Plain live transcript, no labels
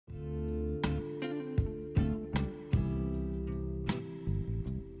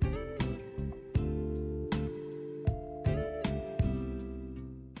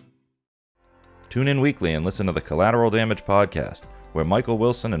Tune in weekly and listen to the Collateral Damage Podcast, where Michael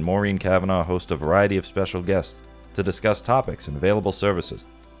Wilson and Maureen Cavanaugh host a variety of special guests to discuss topics and available services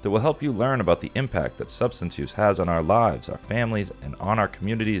that will help you learn about the impact that substance use has on our lives, our families, and on our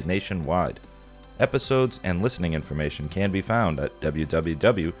communities nationwide. Episodes and listening information can be found at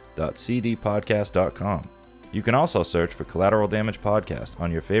www.cdpodcast.com. You can also search for Collateral Damage Podcast on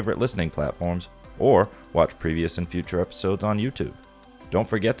your favorite listening platforms or watch previous and future episodes on YouTube. Don't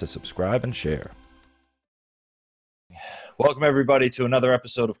forget to subscribe and share. Welcome, everybody, to another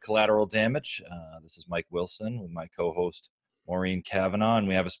episode of Collateral Damage. This is Mike Wilson with my co-host Maureen Cavanaugh, and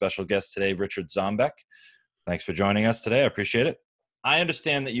we have a special guest today, Richard Zombeck. Thanks for joining us today. I appreciate it. I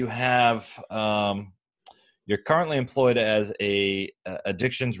understand that you have, you're currently employed as a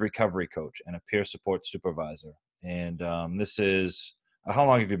addictions recovery coach and a peer support supervisor. And this is, how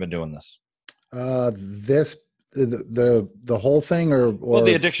long have you been doing this? The whole thing, or well,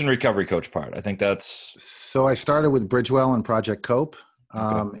 the addiction recovery coach part. I think that's. So I started with Bridgewell and Project Cope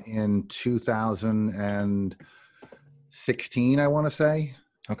in 2016, I want to say.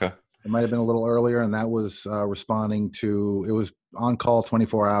 Okay. It might have been a little earlier, and that was responding to, it was on call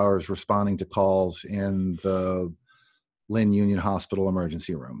 24 hours, responding to calls in the Lynn Union Hospital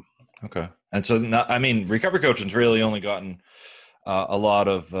emergency room. Okay. And so, recovery coaching's really only gotten a lot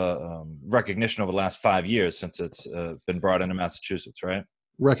of recognition over the last 5 years since it's been brought into Massachusetts, right?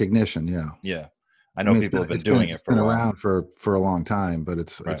 Recognition, yeah. Yeah. I know people have been doing it for a while. It's been around for a long time, but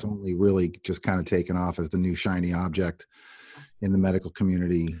it's only really just kind of taken off as the new shiny object in the medical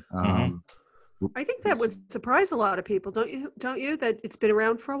community. I think that would surprise a lot of people, don't you, that it's been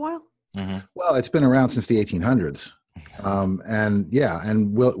around for a while? Mm-hmm. Well, it's been around since the 1800s. And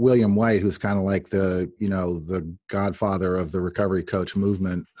William White, who's kind of like the godfather of the recovery coach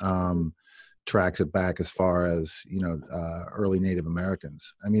movement, tracks it back as far as, early Native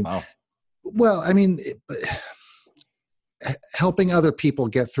Americans. Wow. Well, helping other people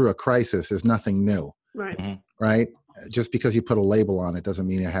get through a crisis is nothing new. Right. Mm-hmm. Right. Just because you put a label on it doesn't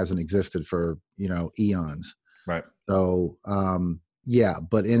mean it hasn't existed for, eons. Right. So, yeah,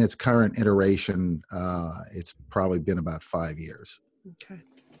 but in its current iteration, it's probably been about 5 years. Okay.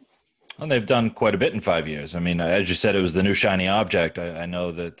 And they've done quite a bit in 5 years. As you said, it was the new shiny object. I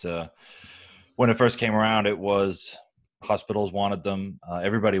know that when it first came around, it was hospitals wanted them,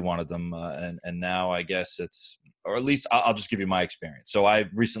 everybody wanted them, and now I guess it's, or at least I'll just give you my experience. So I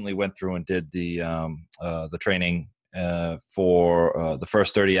recently went through and did the training for the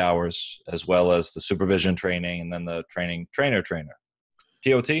first 30 hours, as well as the supervision training, and then the trainer.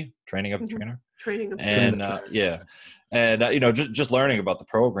 TOT, training of the trainer. Training of the trainer. Yeah. And, just learning about the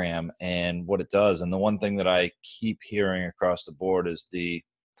program and what it does. And the one thing that I keep hearing across the board is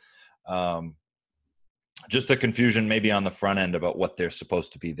just the confusion maybe on the front end about what they're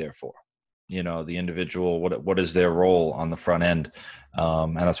supposed to be there for. The individual, what is their role on the front end?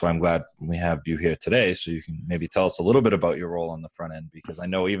 And that's why I'm glad we have you here today, so you can maybe tell us a little bit about your role on the front end, because I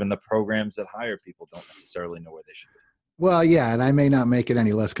know even the programs that hire people don't necessarily know where they should be. Well, yeah, and I may not make it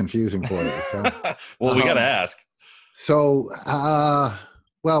any less confusing for you. So. Well, we got to ask. So,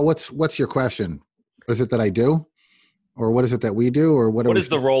 what's your question? What is it that I do? Or what is it that we do? Or what is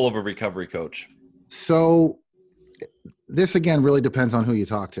the role of a recovery coach? So this, again, really depends on who you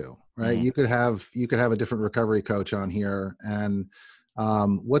talk to, right? Mm-hmm. You could have a different recovery coach on here. And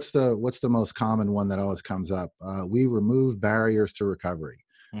what's the most common one that always comes up? We remove barriers to recovery.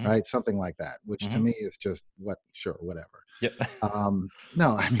 Mm-hmm. Right? Something like that, which to me is just whatever. Yep.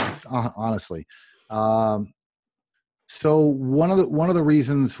 No, honestly. So one of the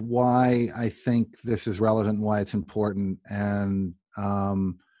reasons why I think this is relevant, why it's important, and I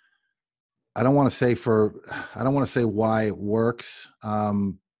don't want to say why it works,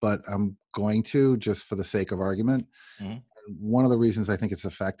 but I'm going to, just for the sake of argument. Mm-hmm. One of the reasons I think it's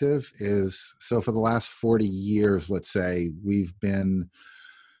effective is, so for the last 40 years, let's say,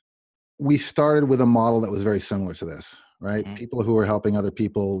 we started with a model that was very similar to this, right? Mm-hmm. People who were helping other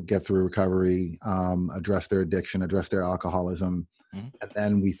people get through recovery, address their addiction, address their alcoholism. Mm-hmm. And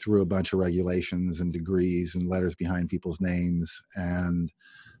then we threw a bunch of regulations and degrees and letters behind people's names and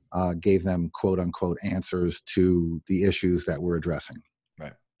gave them quote unquote answers to the issues that we're addressing.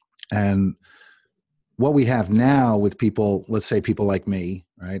 Right. And what we have now with people, let's say people like me,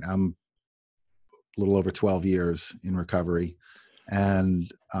 right? I'm a little over 12 years in recovery. And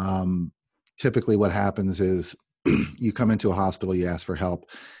typically what happens is you come into a hospital, you ask for help,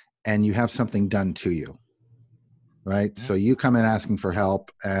 and you have something done to you, right? Mm-hmm. So you come in asking for help,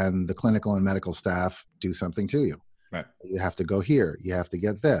 and the clinical and medical staff do something to you. Right. You have to go here. You have to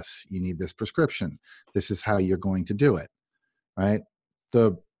get this. You need this prescription. This is how you're going to do it, right?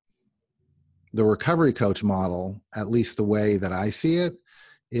 the recovery coach model, at least the way that I see it,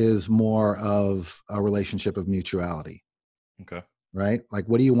 is more of a relationship of mutuality. Okay. Right? Like,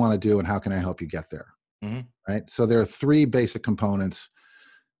 what do you want to do and how can I help you get there? Mm-hmm. Right? So there are three basic components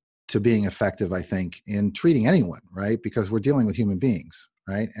to being effective, I think, in treating anyone, right? Because we're dealing with human beings,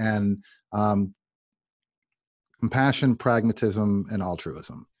 right? And compassion, pragmatism, and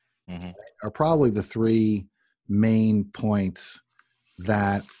altruism are probably the three main points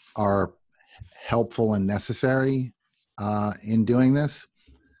that are helpful and necessary in doing this.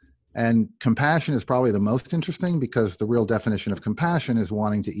 And compassion is probably the most interesting because the real definition of compassion is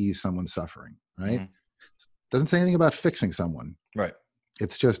wanting to ease someone's suffering, right? Mm-hmm. Doesn't say anything about fixing someone. Right.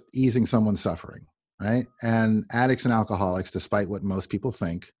 It's just easing someone's suffering, right? And addicts and alcoholics, despite what most people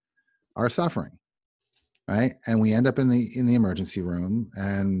think, are suffering, right? And we end up in the emergency room,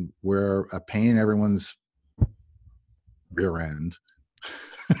 and we're a pain in everyone's rear end.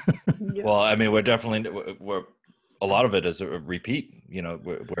 Yeah. Well, I mean, we're a lot of it is a repeat. You know,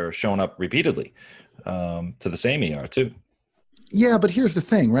 we're showing up repeatedly to the same ER too. Yeah, but here's the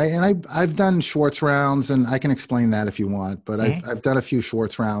thing, right? And I've done Schwartz rounds, and I can explain that if you want. But I've done a few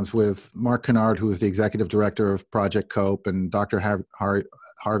Schwartz rounds with Mark Kennard, who is the executive director of Project COPE, and Dr.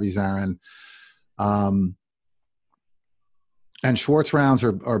 Harvey Zarin. And Schwartz rounds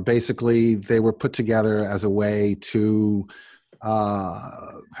are basically, they were put together as a way to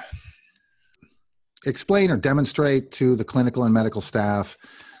explain or demonstrate to the clinical and medical staff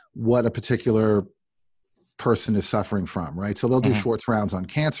what a particular person is suffering from, right? So they'll do Schwartz rounds on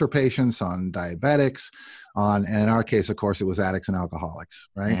cancer patients, on diabetics, and in our case, of course, it was addicts and alcoholics,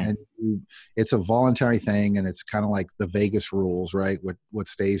 right? And it's a voluntary thing, and it's kind of like the Vegas rules, right? What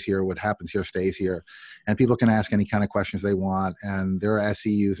stays here, what happens here stays here, and people can ask any kind of questions they want, and there are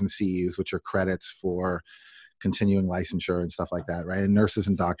SEUs and CEUs, which are credits for continuing licensure and stuff like that, right? And nurses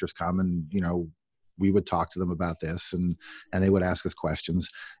and doctors come, and we would talk to them about this, and they would ask us questions.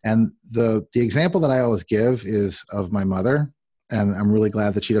 And the example that I always give is of my mother, and I'm really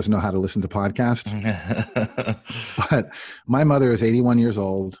glad that she doesn't know how to listen to podcasts. But my mother is 81 years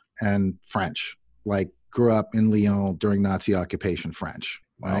old and French, like grew up in Lyon during Nazi occupation French,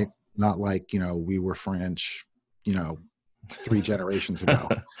 right? Wow. Not like, we were French, 3 generations ago.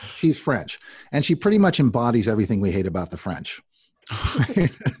 She's French, and she pretty much embodies everything we hate about the French.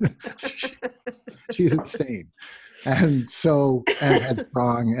 She's insane, and so and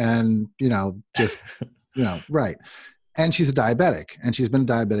headstrong, and right. And she's a diabetic, and she's been a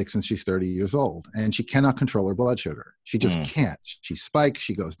diabetic since she's 30 years old, and she cannot control her blood sugar. She just can't. She spikes,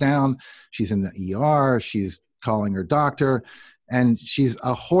 she goes down, she's in the ER, she's calling her doctor, and she's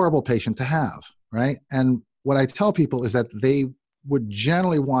a horrible patient to have, right? And what I tell people is that they would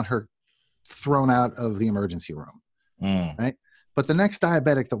generally want her thrown out of the emergency room, right? But the next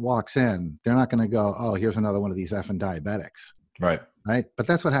diabetic that walks in, they're not going to go, oh, here's another one of these effing diabetics. Right. Right. But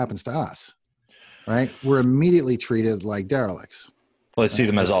that's what happens to us. Right. We're immediately treated like derelicts. Well, they see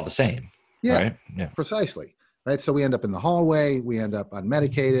them as all the same. Yeah. Right? Yeah. Precisely. Right. So we end up in the hallway. We end up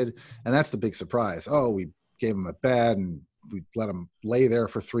unmedicated. And that's the big surprise. Oh, we gave him a bed and we let him lay there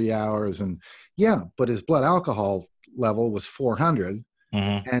for 3 hours. And but his blood alcohol level was 400.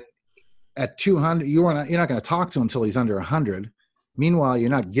 And at 200, you're not going to talk to him until he's under 100. Meanwhile, you're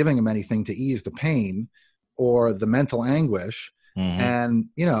not giving him anything to ease the pain or the mental anguish. And,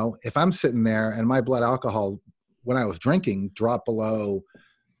 if I'm sitting there and my blood alcohol, when I was drinking, dropped below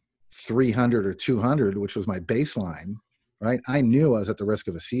 300 or 200, which was my baseline, right? I knew I was at the risk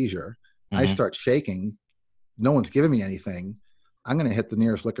of a seizure. I start shaking. No one's giving me anything. I'm going to hit the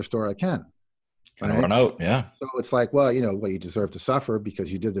nearest liquor store I can. Right? Run out, yeah. So it's like, well, you deserve to suffer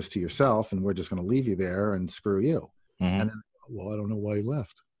because you did this to yourself, and we're just going to leave you there and screw you. And then, well, I don't know why you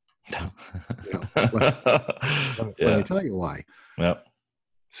left. Let me tell you why. Yep.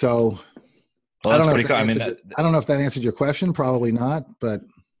 So well, that's pretty cool. I don't know if that answered your question. Probably not, but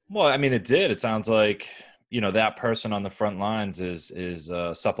well, I mean, it did. It sounds like that person on the front lines is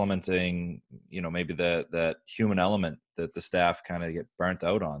supplementing maybe that human element that the staff kind of get burnt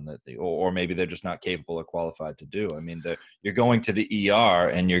out on, or maybe they're just not capable or qualified to do. I mean, you're going to the ER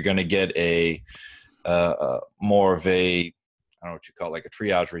and you're going to get a more of a, I don't know what you call it, like a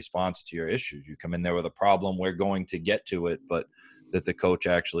triage response to your issues. You come in there with a problem, we're going to get to it, but that the coach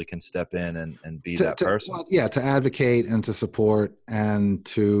actually can step in and be that person. Well, to advocate and to support and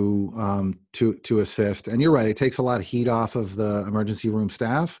to assist. And you're right, it takes a lot of heat off of the emergency room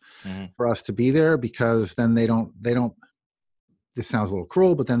staff for us to be there, because then they don't, this sounds a little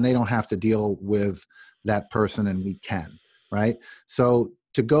cruel, but then they don't have to deal with that person, and we can, right? So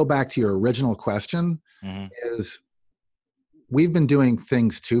to go back to your original question is, we've been doing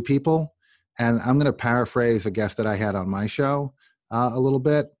things to people And I'm going to paraphrase a guest that I had on my show a little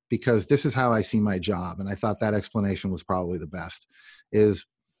bit, because this is how I see my job. And I thought that explanation was probably the best. Is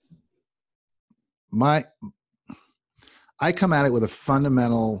I come at it with a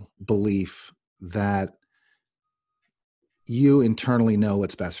fundamental belief that you internally know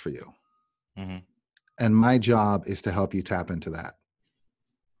what's best for you. Mm-hmm. And my job is to help you tap into that.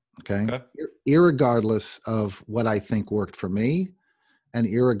 Okay. Okay. Irregardless of what I think worked for me, and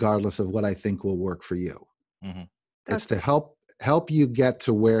irregardless of what I think will work for you. Mm-hmm. It's to help you get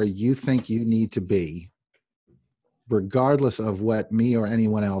to where you think you need to be, regardless of what me or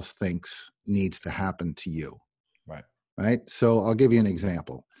anyone else thinks needs to happen to you. Right. Right. So I'll give you an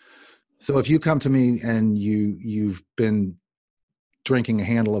example. So if you come to me and you've been drinking a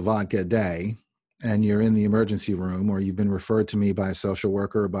handle of vodka a day, and you're in the emergency room, or you've been referred to me by a social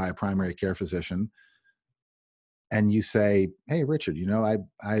worker or by a primary care physician, and you say, "Hey, Richard,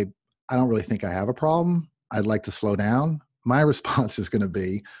 I don't really think I have a problem. I'd like to slow down." My response is going to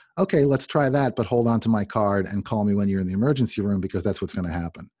be, "Okay, let's try that, but hold on to my card and call me when you're in the emergency room, because that's what's going to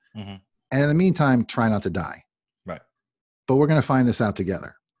happen. Mm-hmm. And in the meantime, try not to die. Right. But we're going to find this out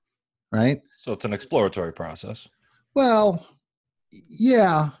together." Right? So it's an exploratory process. Well,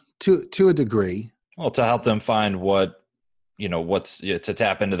 yeah, to a degree. Well, to help them find to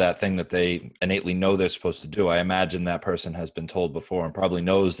tap into that thing that they innately know they're supposed to do. I imagine that person has been told before and probably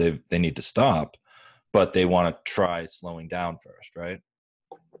knows they need to stop, but they want to try slowing down first, right?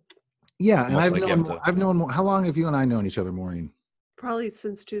 Yeah, and Almost I've known. How long have you and I known each other, Maureen? Probably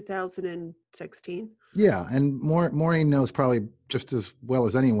since 2016. Yeah, and Maureen knows probably just as well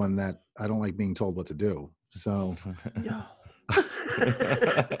as anyone that I don't like being told what to do. So, No.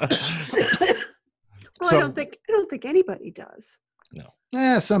 Well, I don't think anybody does.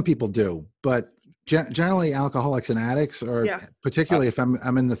 No. Some people do, but generally alcoholics and addicts, or particularly if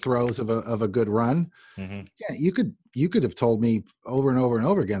I'm in the throes of a good run. Mm-hmm. Yeah, you could have told me over and over and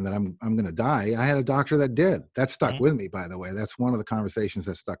over again that I'm going to die. I had a doctor that did. That stuck with me, by the way. That's one of the conversations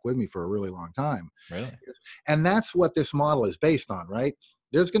that stuck with me for a really long time. Really? And that's what this model is based on, right?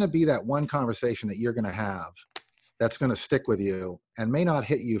 There's going to be that one conversation that you're going to have that's going to stick with you and may not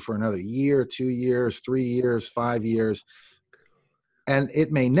hit you for another year, 2 years, 3 years, 5 years. And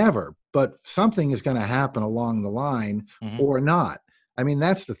it may never, but something is going to happen along the line, or not. I mean,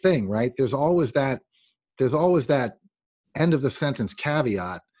 that's the thing, right? There's always that end of the sentence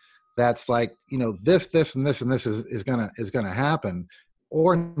caveat that's like, this and this and this is going to happen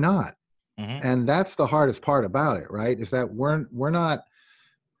or not. Mm-hmm. And that's the hardest part about it, right? Is that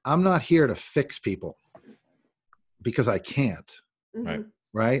I'm not here to fix people, because I can't. Right.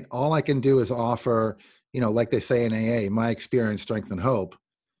 Right. All I can do is offer, like they say in AA, my experience, strength, and hope,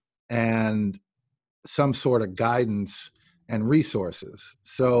 and some sort of guidance and resources.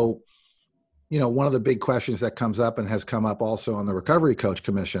 So, one of the big questions that comes up and has come up also on the Recovery Coach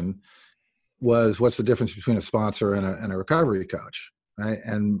Commission was, what's the difference between a sponsor and a recovery coach? Right.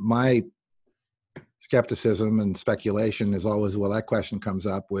 And my skepticism and speculation is always, well, that question comes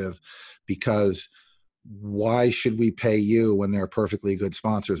up with, because why should we pay you when there are perfectly good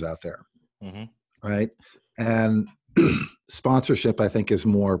sponsors out there? Mm-hmm. Right. And sponsorship, I think, is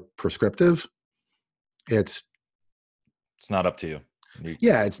more prescriptive. It's not up to you.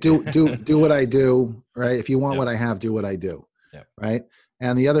 It's do what I do. Right. If you want what I have, do what I do. Yep. Right.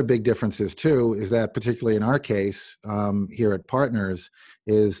 And the other big difference is that particularly in our case here at Partners,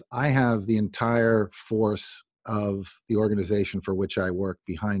 is I have the entire force of the organization for which I work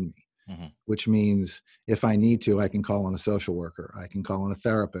behind me. Mm-hmm. Which means if I need to, I can call on a social worker, I can call on a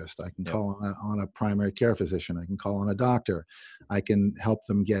therapist, I can call on a primary care physician, I can call on a doctor, I can help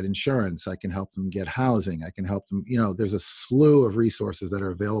them get insurance, I can help them get housing, I can help them, there's a slew of resources that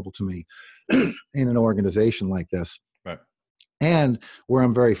are available to me in an organization like this. Right. And where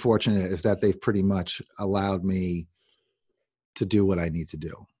I'm very fortunate is that they've pretty much allowed me to do what I need to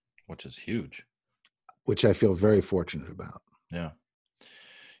do. Which is huge. Which I feel very fortunate about. Yeah.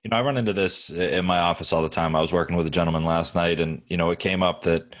 I run into this in my office all the time. I was working with a gentleman last night, and, it came up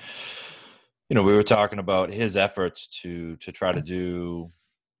that, we were talking about his efforts to try to do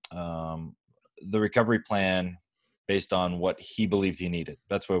the recovery plan based on what he believed he needed.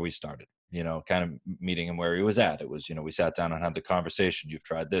 That's where we started, kind of meeting him where he was at. It was, we sat down and had the conversation. You've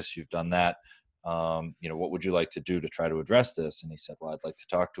tried this, you've done that. What would you like to do to try to address this? And he said, well, I'd like to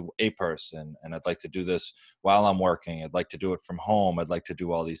talk to a person, and I'd like to do this while I'm working. I'd like to do it from home. I'd like to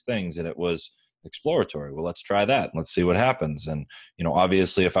do all these things. And it was exploratory. Well, let's try that. Let's see what happens. And,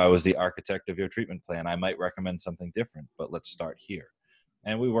 obviously if I was the architect of your treatment plan, I might recommend something different, but let's start here.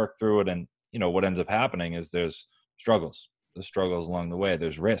 And we worked through it. And, what ends up happening is there's struggles. the struggles along the way.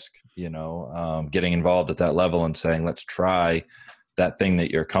 There's risk, getting involved at that level and saying, let's try that thing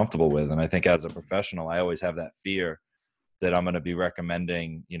that you're comfortable with. And I think as a professional, I always have that fear that I'm going to be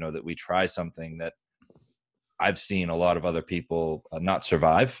recommending, that we try something that I've seen a lot of other people not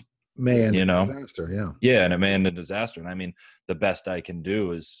survive. May end in disaster, yeah. Yeah, and it may end in disaster. And I mean, the best I can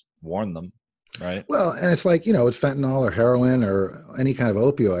do is warn them, right? Well, and it's like, it's fentanyl or heroin or any kind of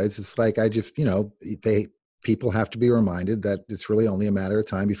opioids. It's like, people have to be reminded that it's really only a matter of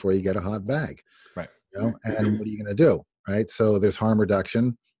time before you get a hot bag. Right. And what are you going to do? Right. So there's harm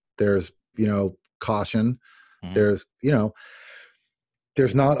reduction. There's, caution. Mm-hmm.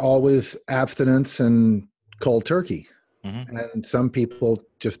 There's not always abstinence and cold turkey. Mm-hmm. And some people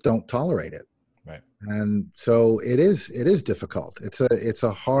just don't tolerate it. Right. And so it is difficult. It's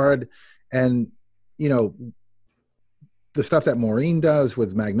a hard, and, the stuff that Maureen does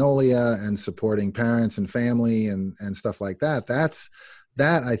with Magnolia and supporting parents and family and stuff like that,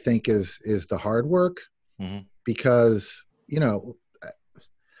 that I think is the hard work. Mm-hmm. Because,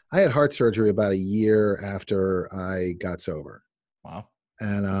 I had heart surgery about a year after I got sober. Wow.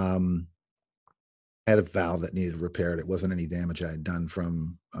 And I had a valve that needed repaired. It wasn't any damage I had done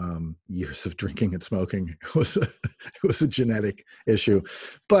from years of drinking and smoking. It was a genetic issue.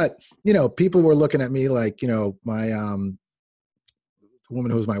 But, people were looking at me like, my the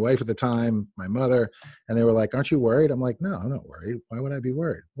woman who was my wife at the time, my mother, and they were like, aren't you worried? I'm like, no, I'm not worried. Why would I be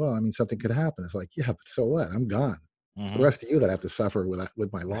worried? Well, I mean, something could happen. It's like, yeah, but so what? I'm gone. Mm-hmm. It's the rest of you that have to suffer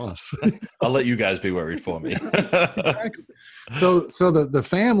with my loss. I'll let you guys be worried for me. Exactly. So the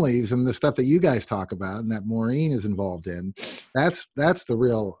families and the stuff that you guys talk about and that Maureen is involved in, that's the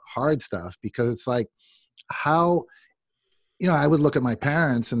real hard stuff, because it's like how, I would look at my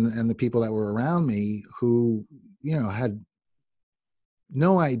parents and the people that were around me who, had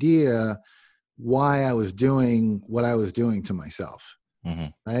no idea why I was doing what I was doing to myself. Mm-hmm.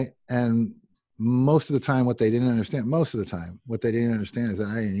 Right. And most of the time what they didn't understand is that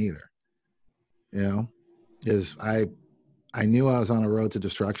I didn't either, is I knew I was on a road to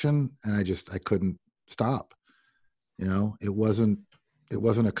destruction, and I couldn't stop. It wasn't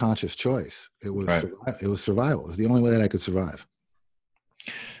a conscious choice. It was, right. It was survival. It was the only way that I could survive.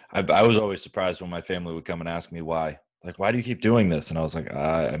 I was always surprised when my family would come and ask me why. Like, why do you keep doing this? And I was like,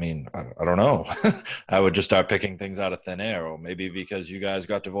 I don't know. I would just start picking things out of thin air, or maybe because you guys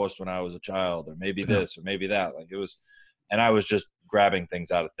got divorced when I was a child, or maybe this, or maybe that. Like, it was, and I was just grabbing things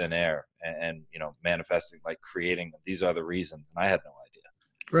out of thin air and manifesting, like creating, these are the reasons. And I had no idea.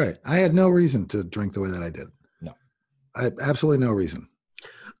 Right. I had no reason to drink the way that I did. No. I had absolutely no reason.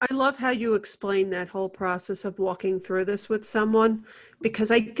 I love how you explain that whole process of walking through this with someone,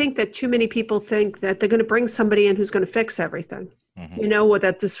 because I think that too many people think that they're going to bring somebody in who's going to fix everything, mm-hmm. Or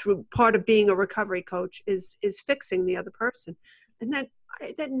that this part of being a recovery coach is fixing the other person. And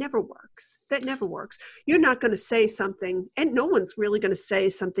that never works. That never works. You're not going to say something, and no one's really going to say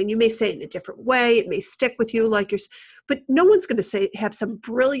something. You may say it in a different way. It may stick with you but no one's going to have some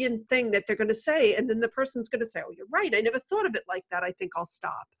brilliant thing that they're going to say. And then the person's going to say, oh, you're right. I never thought of it like that. I think I'll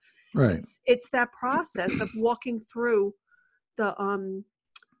stop. Right. It's that process of walking through the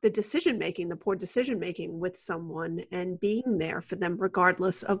decision-making, the poor decision-making with someone, and being there for them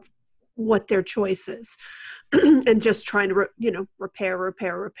regardless of what their choice is, and just trying to,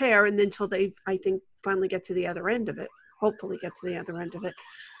 repair. And then until they, I think, finally get to the other end of it, hopefully get to the other end of it.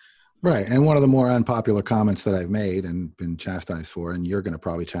 Right. And one of the more unpopular comments that I've made and been chastised for, and you're going to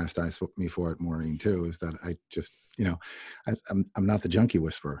probably chastise me for it, Maureen, too, is that I just, I'm not the junkie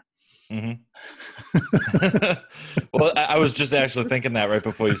whisperer. Mm-hmm. Well, I was just actually thinking that right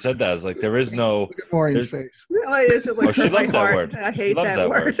before you said that. I was like, there is no. Look at Maureen's face. No, she loves that word. I hate that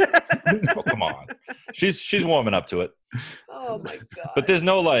word. Oh, come on. She's warming up to it. Oh my God. But there's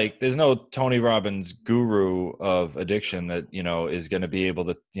no Tony Robbins guru of addiction that, is going to be able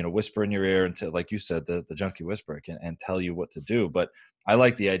to, whisper in your ear and like you said, the junkie whisperer and tell you what to do. But I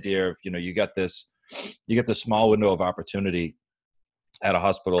like the idea of, you get this small window of opportunity at a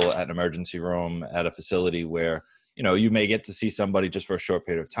hospital, at an emergency room, at a facility where, you may get to see somebody just for a short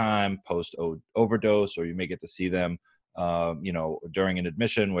period of time post overdose, or you may get to see them, during an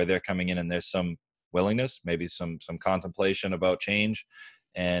admission where they're coming in and there's some willingness, maybe some contemplation about change.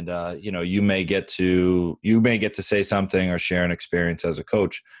 And, you may get to say something or share an experience as a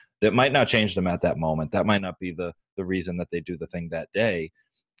coach that might not change them at that moment. That might not be the reason that they do the thing that day.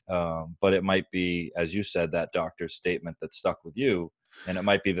 But it might be, as you said, that doctor's statement that stuck with you, and it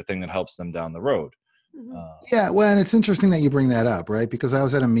might be the thing that helps them down the road. Mm-hmm. Yeah, well, and it's interesting that you bring that up, right? Because I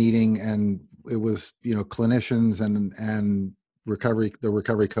was at a meeting and it was, clinicians and the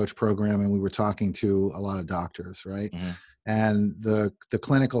recovery coach program, and we were talking to a lot of doctors, right? Mm-hmm. And the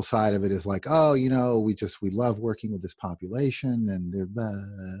clinical side of it is like, oh, you know, we love working with this population, and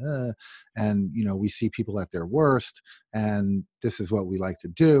they're and you know, we see people at their worst, and this is what we like to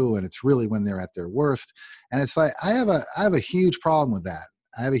do, and it's really when they're at their worst. And it's like, I have a huge problem with that.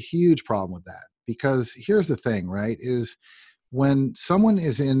 I have a huge problem with that, because here's the thing, right? Is when someone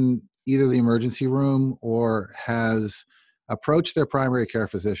is in either the emergency room or has approached their primary care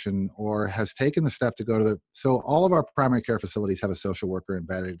physician or has taken the step to go to so all of our primary care facilities have a social worker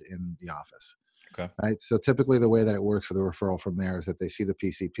embedded in the office. Okay. Right. So typically the way that it works for the referral from there is that they see the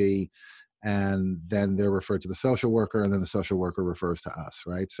PCP, and then they're referred to the social worker, and then the social worker refers to us.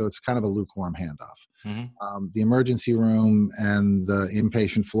 Right. So it's kind of a lukewarm handoff. Mm-hmm. The emergency room and the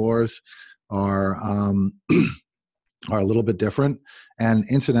inpatient floors are are a little bit different. And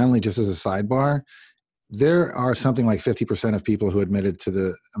incidentally, just as a sidebar, there are something like 50% of people who admitted to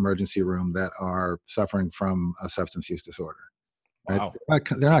the emergency room that are suffering from a substance use disorder. Right? Wow.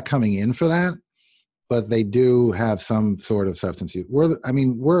 They're not coming in for that, but they do have some sort of substance use. We're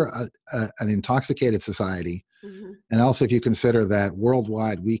an intoxicated society. Mm-hmm. And also, if you consider that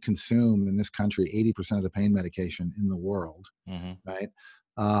worldwide, we consume in this country 80% of the pain medication in the world, Mm-hmm. right?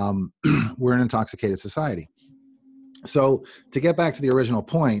 We're an intoxicated society. So to get back to the original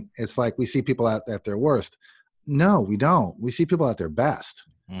point, it's like we see people at their worst. No, we don't. We see people at their best,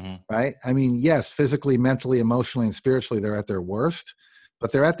 Mm-hmm. right? I mean, yes, physically, mentally, emotionally, and spiritually, they're at their worst,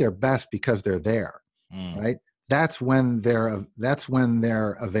 but they're at their best because they're there, right? That's when they're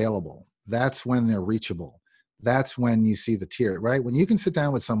available. That's when they're reachable. That's when you see the tear, right? When you can sit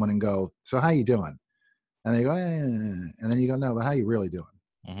down with someone and go, so how you doing? And they go, and then you go, no, but how you really doing?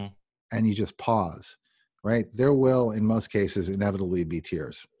 Mm-hmm. And you just pause. Right? There will, in most cases, inevitably be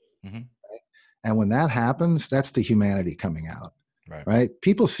tears. Mm-hmm. Right? And when that happens, that's the humanity coming out. Right. Right?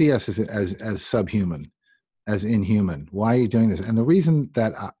 People see us as subhuman, as inhuman. Why are you doing this? And the reason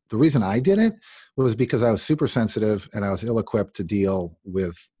I did it was because I was super sensitive and I was ill-equipped to deal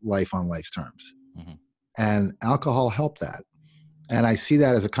with life on life's terms. Mm-hmm. And alcohol helped that. And I see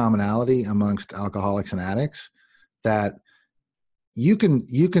that as a commonality amongst alcoholics and addicts, that you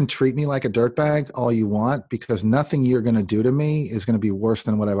can treat me like a dirtbag all you want, because nothing you're going to do to me is going to be worse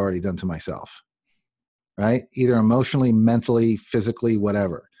than what I've already done to myself. Right? Either emotionally, mentally, physically,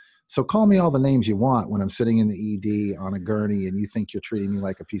 whatever. So call me all the names you want when I'm sitting in the ED on a gurney and you think you're treating me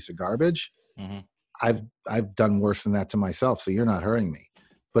like a piece of garbage. Mm-hmm. I've done worse than that to myself, so you're not hurting me.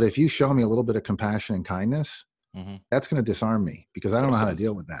 But if you show me a little bit of compassion and kindness, Mm-hmm. that's going to disarm me, because I don't know how to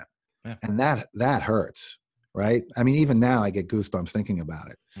deal with that. Yeah. And that hurts. Right? I mean, even now I get goosebumps thinking about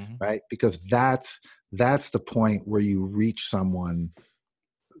it, Mm-hmm. right? Because that's the point where you reach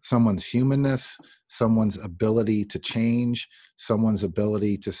someone's humanness, someone's ability to change, someone's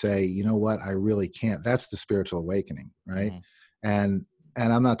ability to say, you know what, I really can't. That's the spiritual awakening, right? Mm-hmm.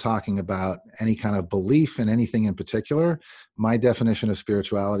 And I'm not talking about any kind of belief in anything in particular. My definition of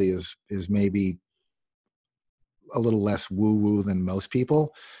spirituality is maybe a little less woo-woo than most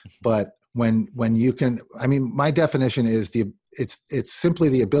people, but when you can, I mean, my definition is it's simply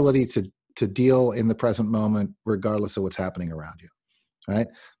the ability to deal in the present moment regardless of what's happening around you, right?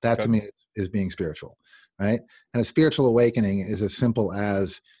 That to me is being spiritual, right? And a spiritual awakening is as simple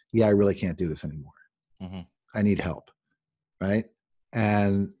as, yeah, I really can't do this anymore. Mm-hmm. I need help, right?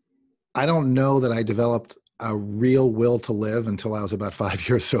 And I don't know that I developed a real will to live until I was about 5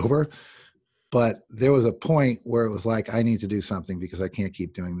 years sober. But there was a point where it was like, I need to do something because I can't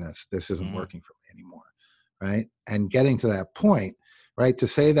keep doing this. This isn't Mm-hmm. working for me anymore, right? And getting to that point, right, to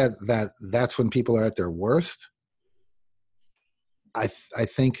say that's when people are at their worst, I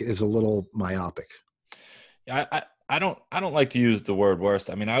think is a little myopic. I don't like to use the word worst.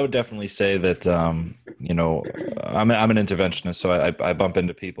 I mean, I would definitely say that you know, I'm an interventionist, so I bump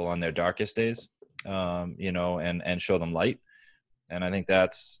into people on their darkest days, you know, and show them light. And I think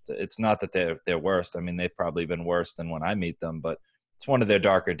it's not that they're worst. I mean, they've probably been worse than when I meet them, but it's one of their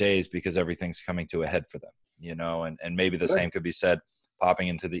darker days because everything's coming to a head for them, you know, and maybe the same could be said popping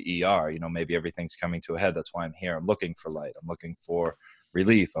into the ER, you know, maybe everything's coming to a head. That's why I'm here. I'm looking for light. I'm looking for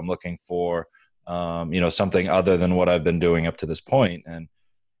relief. I'm looking for, you know, something other than what I've been doing up to this point. And,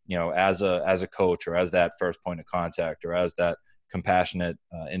 you know, as a coach, or as that first point of contact, or as that compassionate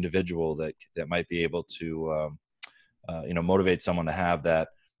individual that might be able to, you know, motivate someone to have that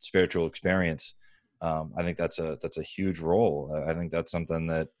spiritual experience. I think that's a huge role. I think that's something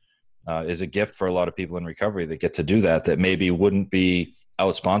that is a gift for a lot of people in recovery that get to do that maybe wouldn't be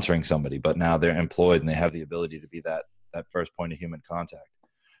out sponsoring somebody, but now they're employed and they have the ability to be that first point of human contact.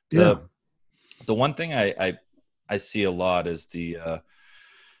 The one thing I see a lot is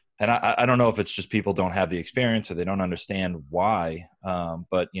and I don't know if it's just people don't have the experience or they don't understand why.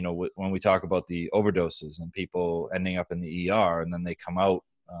 But when we talk about the overdoses and people ending up in the ER and then they come out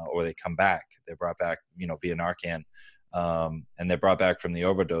or they come back, they're brought back, via Narcan, and they're brought back from the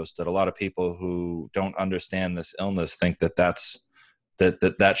overdose. That a lot of people who don't understand this illness think that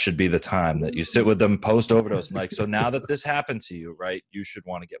should be the time that you sit with them post overdose and like, so now that this happened to you, right, you should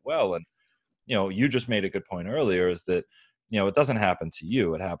want to get well. And you just made a good point earlier, is that it doesn't happen to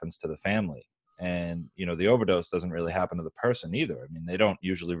you, it happens to the family. And the overdose doesn't really happen to the person either. I mean, they don't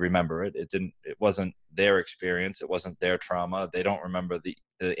usually remember it. It wasn't their experience, it wasn't their trauma. They don't remember the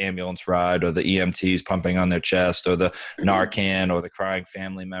ambulance ride or the EMTs pumping on their chest or the Narcan or the crying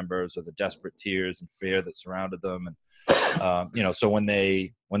family members or the desperate tears and fear that surrounded them. And so when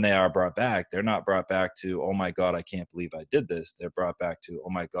they are brought back, they're not brought back to, oh my God, I can't believe I did this. They're brought back to, oh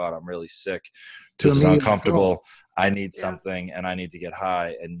my God, I'm really sick. This is uncomfortable. I need something and I need to get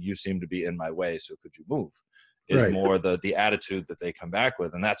high. And you seem to be in my way. So could you move? Is right. More the attitude that they come back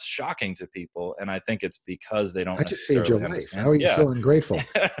with. And that's shocking to people. And I think it's because they don't I just saved your life. Understand. How are you so ungrateful?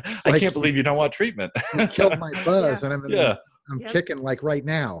 I can't believe you don't want treatment. You killed my buzz and I'm kicking like right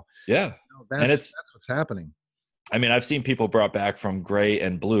now. Yeah. That's what's happening. I mean, I've seen people brought back from gray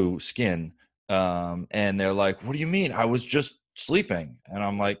and blue skin, and they're like, "What do you mean? I was just sleeping." And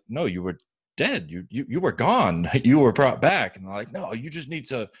I'm like, "No, you were dead. You were gone. You were brought back." And they're like, "No, you just need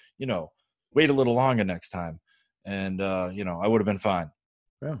to, wait a little longer next time." And I would have been fine.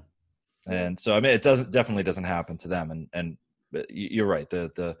 Yeah. And so I mean, it definitely doesn't happen to them. And you're right.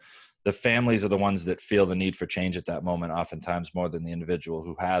 The families are the ones that feel the need for change at that moment, oftentimes more than the individual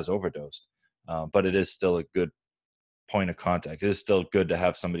who has overdosed. But it is still a good point of contact. It is still good to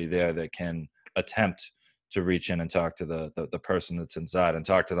have somebody there that can attempt to reach in and talk to the person that's inside and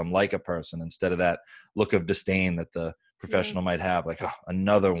talk to them like a person, instead of that look of disdain that the professional might have, like, oh,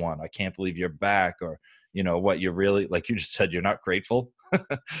 another one, I can't believe you're back, or what you're really, like you just said, you're not grateful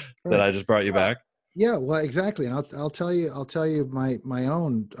that I just brought you back. Yeah, well, exactly. And I'll tell you my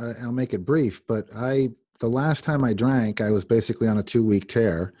own, I'll make it brief, but the last time I drank, I was basically on a 2-week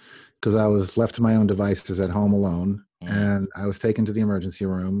tear because I was left to my own devices at home alone. And I was taken to the emergency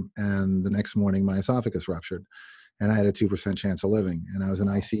room, and the next morning my esophagus ruptured and I had a 2% chance of living, and I was in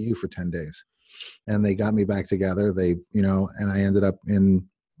ICU for 10 days, and they got me back together. They, and I ended up in,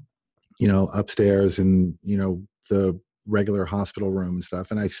 upstairs in, the regular hospital room and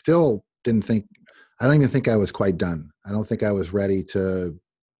stuff. And I still I don't even think I was quite done. I don't think I was ready to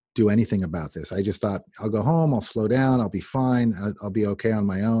do anything about this. I just thought, I'll go home, I'll slow down, I'll be fine, I'll be okay on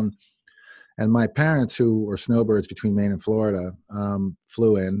my own. And my parents, who were snowbirds between Maine and Florida,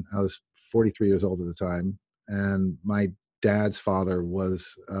 flew in. I was 43 years old at the time. And my dad's father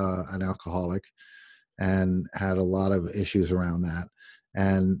was an alcoholic and had a lot of issues around that.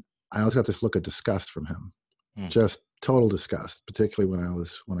 And I always got this look of disgust from him, just total disgust, particularly when I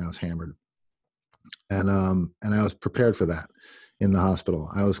was hammered. And I was prepared for that in the hospital.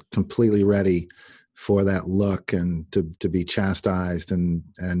 I was completely ready for that look and to be chastised and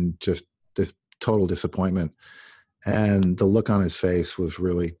just this total disappointment. And the look on his face was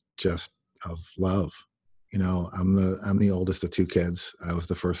really just of love. I'm the oldest of 2 kids. I was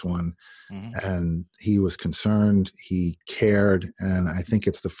the first one, and he was concerned. He cared, and I think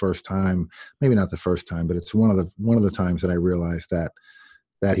it's the first time, maybe not the first time, but it's one of the times that I realized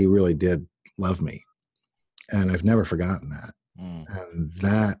that he really did love me, and I've never forgotten that. And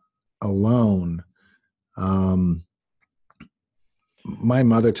that alone, my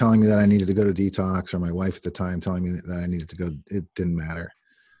mother telling me that I needed to go to detox, or my wife at the time telling me that I needed to go, it didn't matter.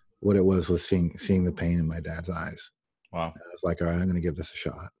 What it was seeing the pain in my dad's eyes. Wow. And I was like, all right, I'm going to give this a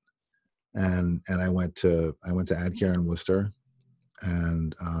shot. And I went to AdCare in Worcester,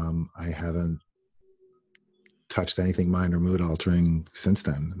 and I haven't touched anything mind or mood altering since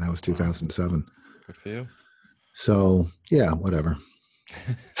then. And that was 2007. Good for you. So yeah, whatever.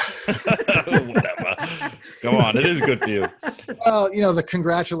 Whatever. Come on, it is good for you. Well, the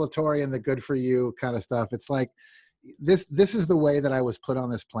congratulatory and the good for you kind of stuff. It's like, this is the way that I was put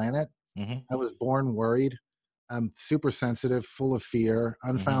on this planet. I was born worried. I'm super sensitive, full of fear,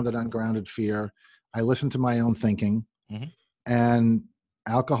 unfounded, ungrounded fear. I listened to my own thinking, and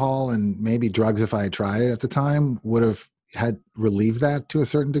alcohol and maybe drugs, if I had tried it at the time, would have had relieved that to a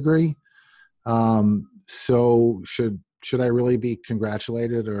certain degree. So should I really be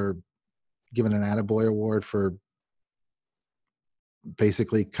congratulated or given an attaboy award for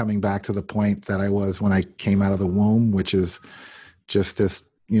basically coming back to the point that I was when I came out of the womb, which is just this,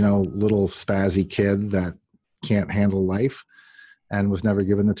 little spazzy kid that can't handle life and was never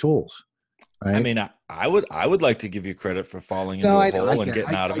given the tools. right? I mean, I would like to give you credit for falling into No, a I hole and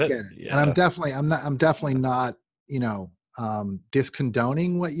getting out of I it. get it. Yeah. And I'm definitely not,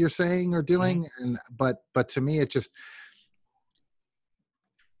 discondoning what you're saying or doing. And, but to me, it just,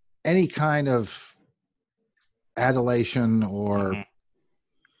 any kind of adulation or Mhm.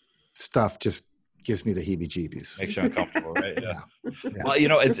 stuff just gives me the heebie-jeebies. Makes you uncomfortable, right? Yeah. Yeah.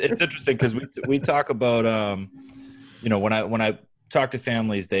 Well, it's interesting because we talk about when I talk to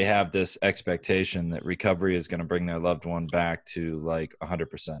families, they have this expectation that recovery is going to bring their loved one back to like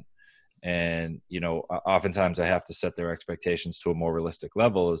 100%. And oftentimes I have to set their expectations to a more realistic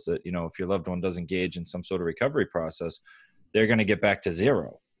level. Is that if your loved one does engage in some sort of recovery process, they're going to get back to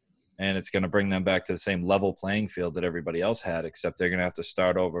zero. And it's going to bring them back to the same level playing field that everybody else had, except they're going to have to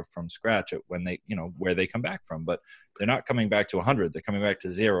start over from scratch at when they, where they come back from. But they're not coming back to 100. They're coming back to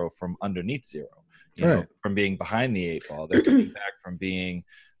zero from underneath zero, Right. from being behind the 8 ball. They're coming back from being,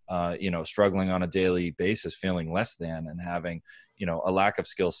 struggling on a daily basis, feeling less than, and having, a lack of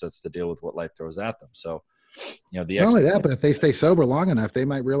skill sets to deal with what life throws at them. So, not only that, but if they stay sober long enough, they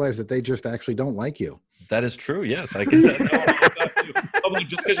might realize that they just actually don't like you. That is true. Yes, I get that.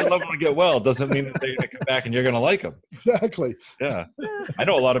 Just because you love them to get well doesn't mean that they're going to come back and you're going to like them. Exactly. Yeah, I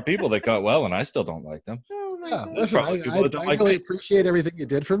know a lot of people that got well, and I still don't like them. Oh my Yeah, God. listen, I really appreciate everything you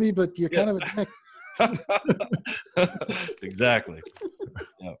did for me, but you're kind of a dick. Exactly.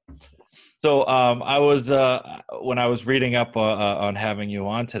 Yeah. So I was when I was reading up on having you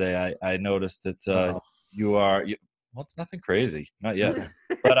on today, I noticed that you are. Well, it's nothing crazy, not yet.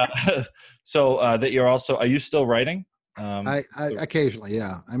 But so that you're also. Are you still writing? I occasionally,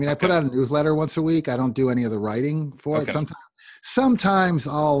 yeah. I mean, I put out a newsletter once a week. I don't do any of the writing for it. Sometimes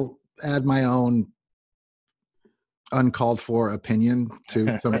I'll add my own uncalled for opinion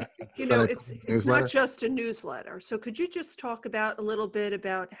to some. It's not just a newsletter. So could you just talk about a little bit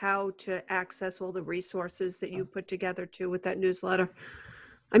about how to access all the resources that you put together too with that newsletter?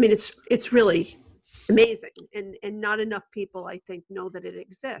 I mean, it's really amazing, and not enough people, I think, know that it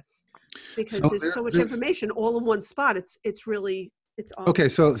exists, because there's so much information all in one spot. It's awesome. Okay,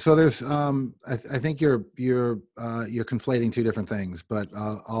 so there's I think you're conflating two different things, but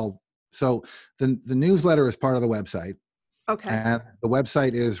so the newsletter is part of the website. Okay. And the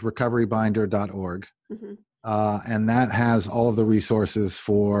website is recoverybinder.org. Mm-hmm. And that has all of the resources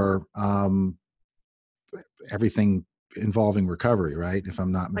for everything involving recovery, right? If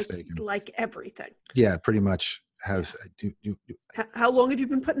I'm not mistaken. Like everything. Yeah, pretty much has. How long have you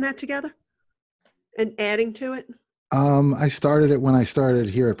been putting that together and adding to it? I started it when I started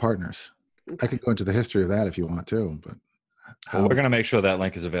here at Partners. Okay. I could go into the history of that if you want to, but we're going to make sure that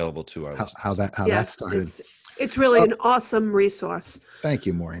link is available to our listeners. How that started. It's really an awesome resource. Thank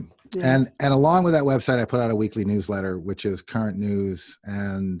you, Maureen. Yeah. And along with that website, I put out a weekly newsletter, which is current news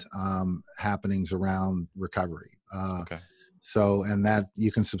and happenings around recovery. Okay. So, and that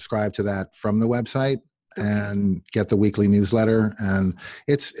you can subscribe to that from the website and get the weekly newsletter. And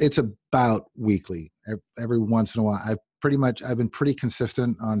it's about weekly. Every once in a while, I've been pretty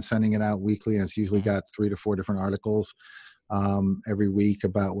consistent on sending it out weekly, and it's usually got 3 to 4 different articles every week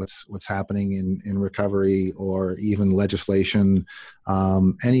about what's happening in recovery, or even legislation,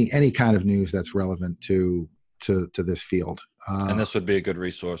 any kind of news that's relevant to this field. And this would be a good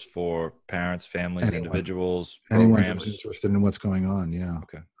resource for parents, families, individuals, anyone programs. who's interested in what's going on. Yeah.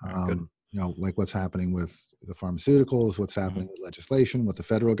 Okay. Good. Like what's happening with the pharmaceuticals, what's happening with legislation, what the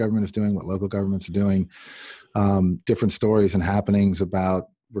federal government is doing, what local governments are doing, different stories and happenings about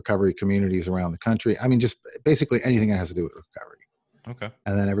recovery communities around the country. I mean, just basically anything that has to do with recovery. Okay.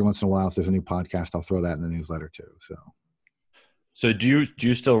 And then every once in a while, if there's a new podcast, I'll throw that in the newsletter too. So do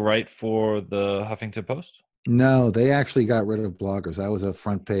you still write for the Huffington Post? No, they actually got rid of bloggers. I was a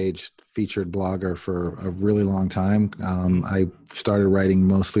front page featured blogger for a really long time. I started writing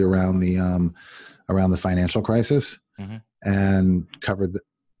mostly around the financial crisis, and covered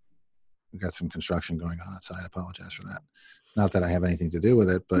we got some construction going on outside. I apologize for that. Not that I have anything to do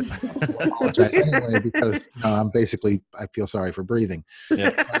with it, but I apologize anyway, because I'm basically, I feel sorry for breathing. Yeah.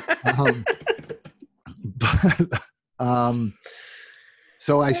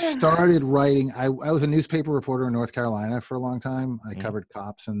 So I started writing. I was a newspaper reporter in North Carolina for a long time. I covered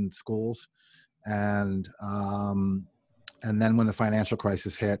cops and schools, and then when the financial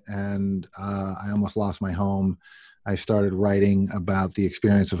crisis hit and I almost lost my home, I started writing about the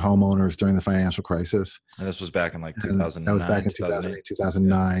experience of homeowners during the financial crisis. And this was back in like 2009. That was back in 2008,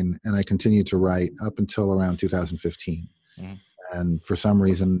 2009, and I continued to write up until around 2015. Mm-hmm. And for some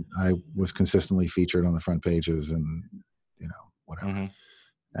reason, I was consistently featured on the front pages, and whatever. Mm-hmm.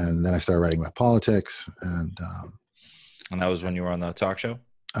 And then I started writing about politics, and that was when you were on the talk show?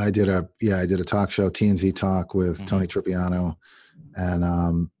 I did a talk show, TNZ Talk, with Tony Tripiano.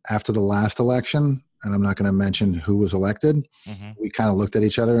 And after the last election, and I'm not going to mention who was elected, we kind of looked at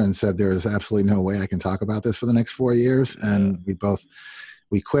each other and said, there is absolutely no way I can talk about this for the next 4 years. And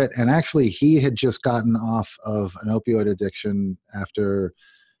we quit. And actually, he had just gotten off of an opioid addiction after,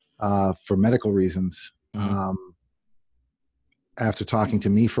 for medical reasons, after talking to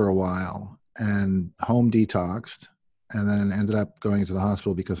me for a while, and home detoxed, and then ended up going to the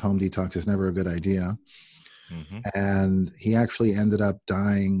hospital because home detox is never a good idea. And he actually ended up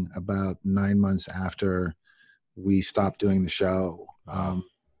dying about 9 months after we stopped doing the show,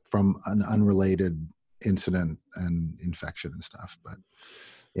 from an unrelated incident and infection and stuff. But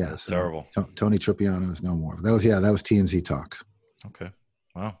yeah, that's terrible. Tony Tripiano is no more. That was TNZ Talk. Okay.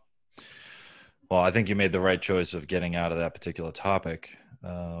 Wow. Well, I think you made the right choice of getting out of that particular topic.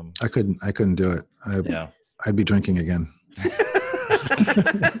 I couldn't do it. I'd be drinking again.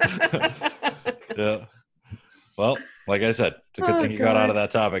 Yeah. Well, like I said, it's a good thing you got out of that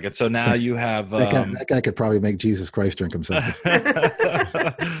topic. And so now you have that guy could probably make Jesus Christ drink himself.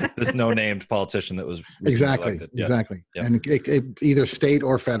 This no-named politician that was exactly. Yep. And it, either state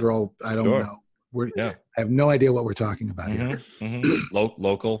or federal, I don't know. I have no idea what we're talking about here.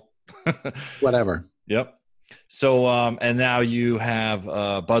 Local, whatever. Yep. So, and now you have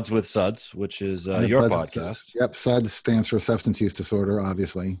Buds with Suds, which is your podcast. Yep. SUDS stands for substance use disorder,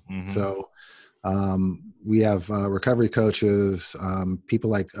 obviously. So we have recovery coaches,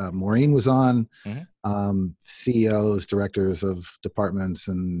 people like Maureen was on, CEOs, directors of departments,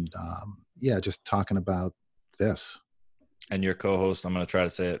 and just talking about this. And your co-host, I'm going to try to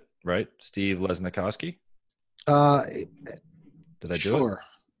say it right, Steve Lesnikowski? Did I do it?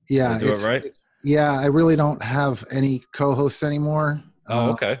 Yeah. Did I do it right? Yeah, I really don't have any co-hosts anymore.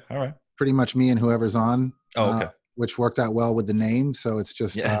 Oh, okay. All right. Pretty much me and whoever's on. Oh, okay. Which worked out well with the name, so it's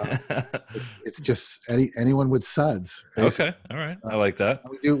just it's just anyone with SUDS. Basically. Okay, all right, I like that.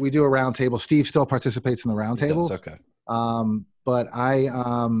 We do a round table. Steve still participates in the round tables. Okay, but I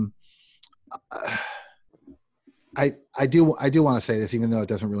do want to say this, even though it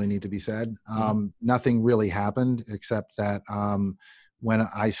doesn't really need to be said. Nothing really happened except that when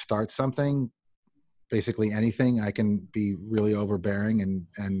I start something, basically anything, I can be really overbearing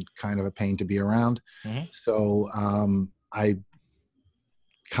and kind of a pain to be around. So I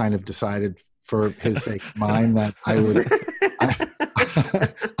kind of decided, for his sake, mine, that I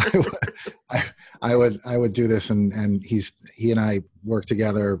would do this, and he and I work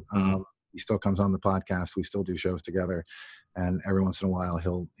together. He still comes on the podcast. We still do shows together, and every once in a while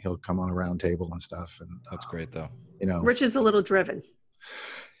he'll come on a round table and stuff. And that's great, though. Rich is a little driven.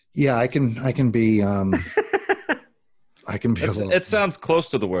 Yeah, I can be. I can be. It sounds close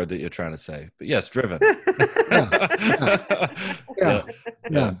to the word that you're trying to say, but yes, driven.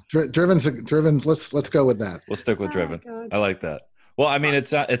 Yeah. Driven. Let's go with that. We'll stick with driven. I like that. Well, I mean, it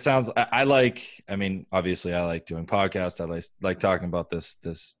sounds. I mean, obviously, I like doing podcasts. I like talking about this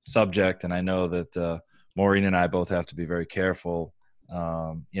subject, and I know that Maureen and I both have to be very careful,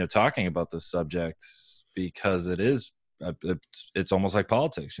 talking about this subject, because it is. It's almost like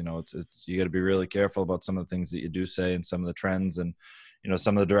politics, it's you got to be really careful about some of the things that you do say, and some of the trends, and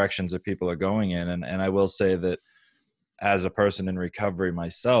some of the directions that people are going in. And I will say that as a person in recovery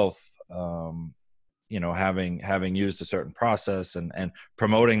myself, having used a certain process and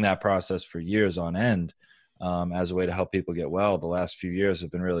promoting that process for years on end, as a way to help people get well, the last few years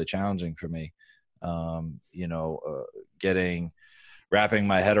have been really challenging for me. Wrapping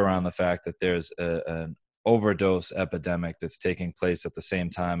my head around the fact that there's an overdose epidemic that's taking place at the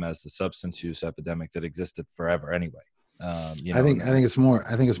same time as the substance use epidemic that existed forever anyway. I think it's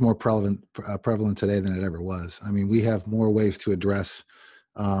more prevalent today than it ever was. I mean, we have more ways to address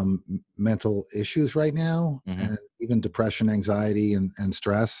mental issues right now, and even depression, anxiety, and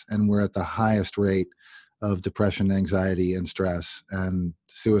stress. And we're at the highest rate of depression, anxiety, and stress, and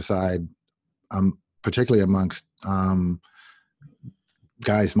suicide, particularly amongst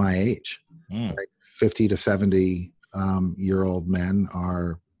guys my age. Right? 50 to 70 year old men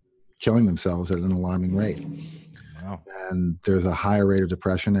are killing themselves at an alarming rate. Wow. And there's a higher rate of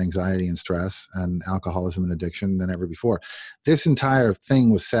depression, anxiety, and stress, and alcoholism and addiction than ever before. This entire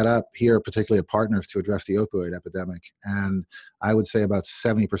thing was set up here, particularly at Partners, to address the opioid epidemic. And I would say about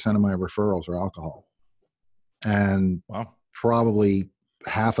 70% of my referrals are alcohol. And probably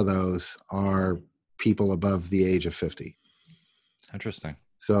half of those are people above the age of 50. Interesting.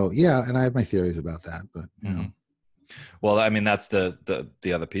 So yeah, and I have my theories about that, but Well, I mean, that's the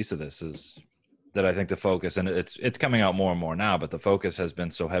other piece of this is that I think the focus, and it's coming out more and more now, but the focus has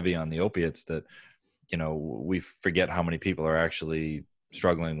been so heavy on the opiates that we forget how many people are actually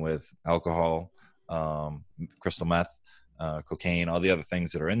struggling with alcohol, crystal meth, cocaine, all the other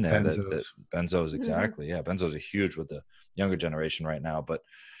things that are in there. That benzos, exactly. Yeah, benzos are huge with the younger generation right now. But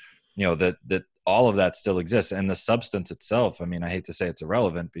that all of that still exists, and the substance itself. I mean, I hate to say it's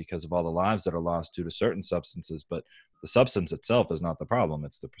irrelevant because of all the lives that are lost due to certain substances, but the substance itself is not the problem.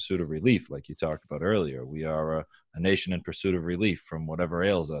 It's the pursuit of relief, like you talked about earlier. We are a nation in pursuit of relief from whatever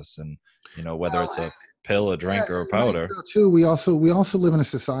ails us, and whether it's a pill, a drink, or a powder. Too, we also live in a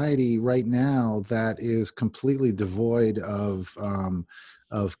society right now that is completely devoid of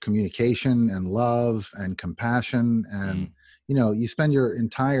communication and love and compassion. And you spend your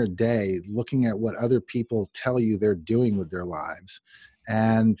entire day looking at what other people tell you they're doing with their lives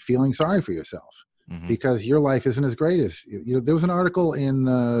and feeling sorry for yourself because your life isn't as great as there was an article in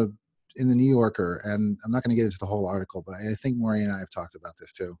the New Yorker, and I'm not going to get into the whole article, but I think Maureen and I have talked about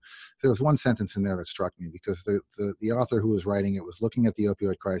this too. There was one sentence in there that struck me because the author who was writing it was looking at the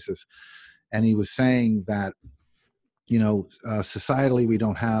opioid crisis, and he was saying that societally, we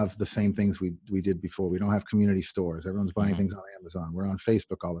don't have the same things we did before. We don't have community stores. Everyone's buying things on Amazon. We're on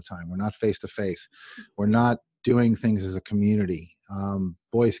Facebook all the time. We're not face to face. We're not doing things as a community.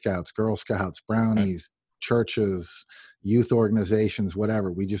 Boy Scouts, Girl Scouts, Brownies, churches, youth organizations,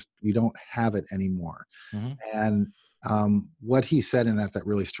 whatever. We don't have it anymore. And what he said in that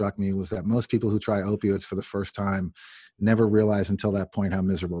really struck me was that most people who try opioids for the first time never realize until that point how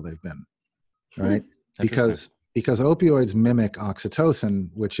miserable they've been, right? Because opioids mimic oxytocin,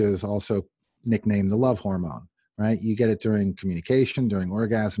 which is also nicknamed the love hormone, right? You get it during communication, during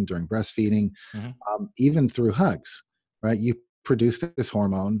orgasm, during breastfeeding, even through hugs, right? You produce this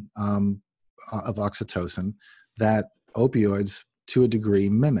hormone of oxytocin that opioids to a degree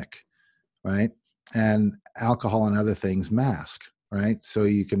mimic, right? And alcohol and other things mask, right? So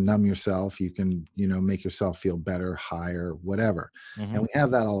you can numb yourself, you can, make yourself feel better, higher, whatever. And we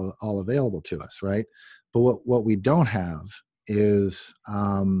have that all available to us, right? But what we don't have is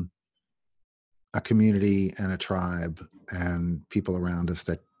a community and a tribe and people around us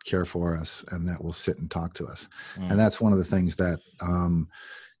that care for us and that will sit and talk to us. And that's one of the things that,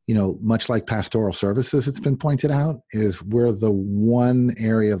 much like pastoral services, it's been pointed out, is we're the one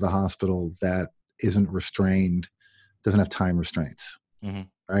area of the hospital that isn't restrained, doesn't have time restraints,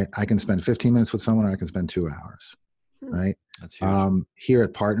 right? I can spend 15 minutes with someone or I can spend 2 hours, right? That's huge. Here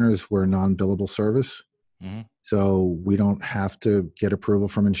at Partners, we're a non-billable service. So we don't have to get approval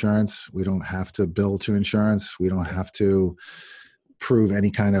from insurance. We don't have to bill to insurance. We don't have to prove any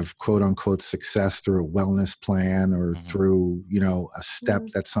kind of quote unquote success through a wellness plan or through, a step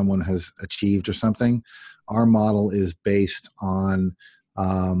that someone has achieved or something. Our model is based on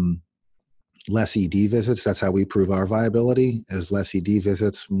less ED visits. That's how we prove our viability, is less ED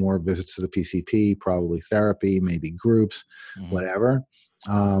visits, more visits to the PCP, probably therapy, maybe groups, whatever,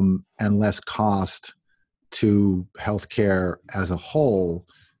 and less cost to healthcare as a whole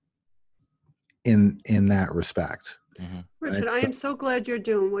in that respect. Richard, right? I am so glad you're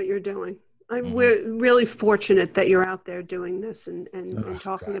doing what you're doing. We're really fortunate that you're out there doing this and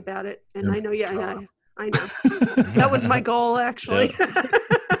talking about it. And I know, I know. That was my goal, actually.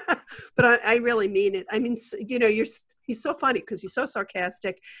 But I really mean it. I mean, he's so funny because he's so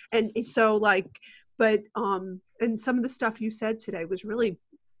sarcastic and he's so and some of the stuff you said today was really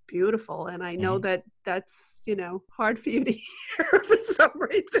beautiful, and I know that's hard for you to hear for some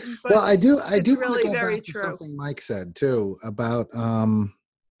reason. But well, I do really very true. Something Mike said too about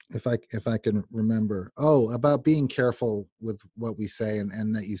if I can remember. About being careful with what we say,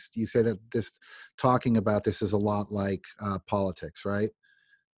 and that you say that this talking about this is a lot like politics, right?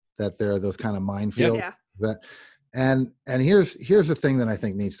 That there are those kind of minefields. That and here's the thing that I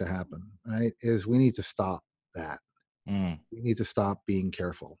think needs to happen, right? Is we need to stop that. We need to stop being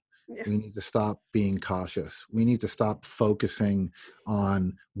careful. We need to stop being cautious. We need to stop focusing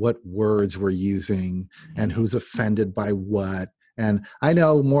on what words we're using and who's offended by what. And I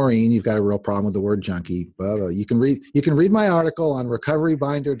know, Maureen, you've got a real problem with the word junkie, but you can read my article on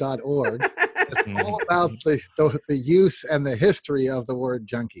recoverybinder.org. It's all about the use and the history of the word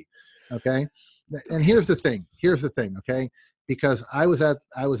junkie. Okay. And here's the thing. Okay. Because I was at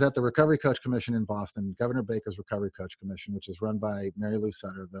the Recovery Coach Commission in Boston, Governor Baker's Recovery Coach Commission, which is run by Mary Lou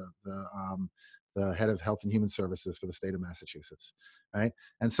Sutter, the head of Health and Human Services for the state of Massachusetts, right?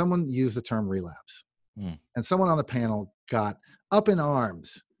 And someone used the term relapse, and someone on the panel got up in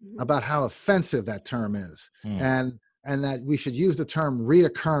arms about how offensive that term is, and that we should use the term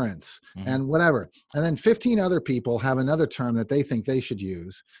reoccurrence and whatever. And then 15 other people have another term that they think they should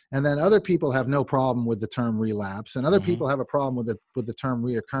use. And then other people have no problem with the term relapse. And other people have a problem with the term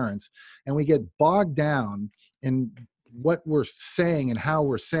reoccurrence. And we get bogged down in what we're saying and how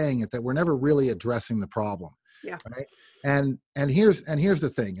we're saying it, that we're never really addressing the problem. Yeah. Right. And here's the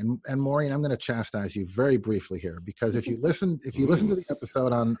thing, and Maureen, I'm going to chastise you very briefly here, because if you listen to the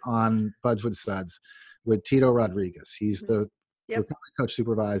episode on Buds with Suds with Tito Rodriguez, he's the recovery coach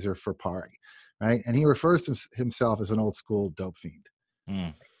supervisor for Pari, right? And he refers to himself as an old school dope fiend.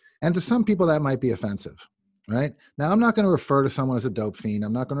 Mm. And to some people that might be offensive, right? Now, I'm not going to refer to someone as a dope fiend.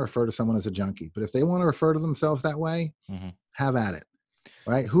 I'm not going to refer to someone as a junkie, but if they want to refer to themselves that way, have at it,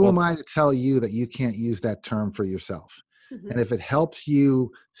 right? Who am I to tell you that you can't use that term for yourself? And if it helps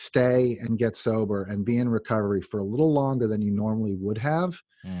you stay and get sober and be in recovery for a little longer than you normally would have,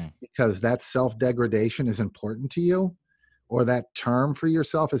 because that self-degradation is important to you, or that term for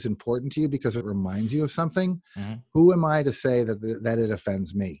yourself is important to you because it reminds you of something, who am I to say that it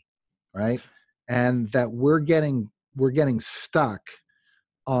offends me, right? And that we're getting stuck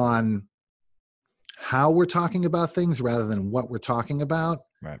on how we're talking about things rather than what we're talking about.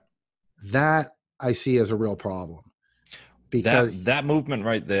 Right. That I see as a real problem. Because that movement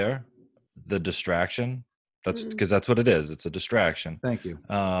right there, the distraction, that's because that's what it is. It's a distraction. Thank you.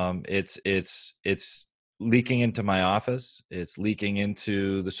 It's leaking into my office. It's leaking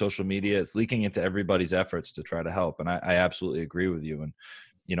into the social media. It's leaking into everybody's efforts to try to help. And I absolutely agree with you. And,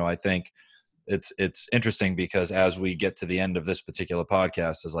 I think it's interesting because as we get to the end of this particular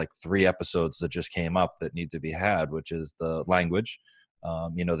podcast, there's like 3 episodes that just came up that need to be had, which is the language,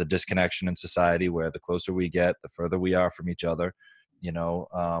 the disconnection in society, where the closer we get, the further we are from each other,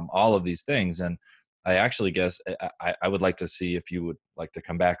 all of these things. And I actually guess I would like to see if you would like to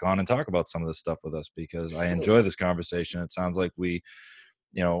come back on and talk about some of this stuff with us, because I enjoy this conversation. It sounds like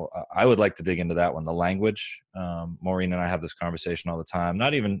I would like to dig into that one, the language. Maureen and I have this conversation all the time,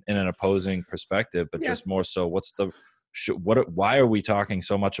 not even in an opposing perspective, but just more so why are we talking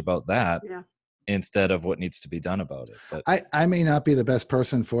so much about that? Yeah. Instead of what needs to be done about it. But I may not be the best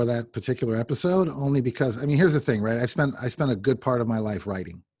person for that particular episode, only because, here's the thing, right? I spent a good part of my life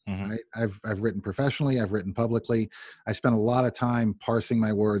writing. Right? I've written professionally, I've written publicly. I spent a lot of time parsing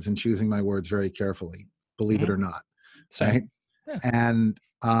my words and choosing my words very carefully, believe it or not. Same. Right? Yeah.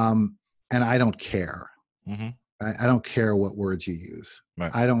 And I don't care. I don't care what words you use.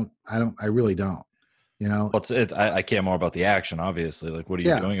 Right. I really don't. I care more about the action, obviously. Like, what are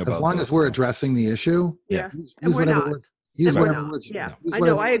you doing about it? As long as we're addressing the issue. Yeah. And we're not. Use whatever words. Yeah. I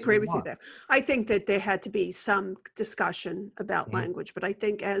know. I agree with you there. I think that there had to be some discussion about language, but I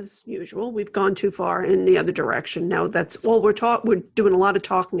think, as usual, we've gone too far in the other direction. Now that's all we're doing a lot of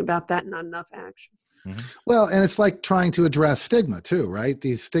talking about that, not enough action. Well, and it's like trying to address stigma too, right?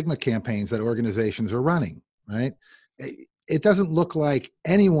 These stigma campaigns that organizations are running, right? It doesn't look like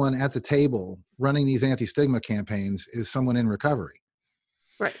anyone at the table running these anti-stigma campaigns is someone in recovery.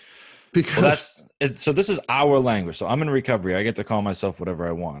 Right. Because so this is our language. So I'm in recovery. I get to call myself whatever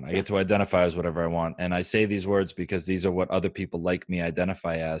I want. I get to identify as whatever I want. And I say these words because these are what other people like me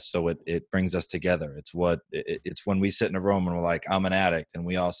identify as. So it brings us together. It's when we sit in a room and we're like, I'm an addict, and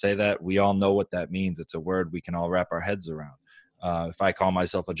we all say that, we all know what that means. It's a word we can all wrap our heads around. If I call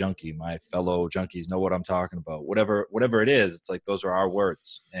myself a junkie, my fellow junkies know what I'm talking about. Whatever it is, it's like those are our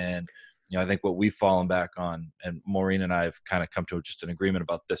words. And I think what we've fallen back on, and Maureen and I have kind of come to just an agreement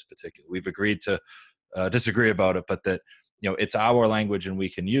about this particular. We've agreed to disagree about it, but that it's our language and we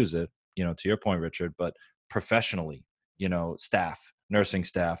can use it. To your point, Richard, but professionally, staff, nursing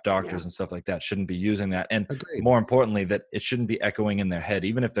staff, doctors, and stuff like that shouldn't be using that. And more importantly, that it shouldn't be echoing in their head,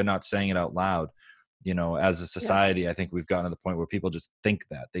 even if they're not saying it out loud. As a society, I think we've gotten to the point where people just think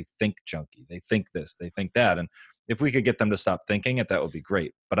that. They think junkie. They think this. They think that. And if we could get them to stop thinking it, that would be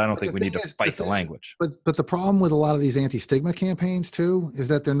great. But I don't think we need to fight the language. But the problem with a lot of these anti-stigma campaigns too is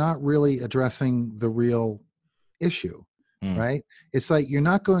that they're not really addressing the real issue, right? It's like you're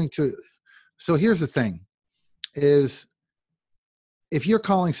not going to. So here's the thing: is if you're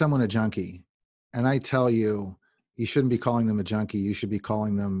calling someone a junkie, and I tell you, you shouldn't be calling them a junkie. You should be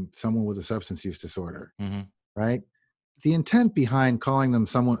calling them someone with a substance use disorder, right? The intent behind calling them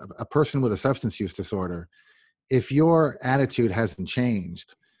a person with a substance use disorder, if your attitude hasn't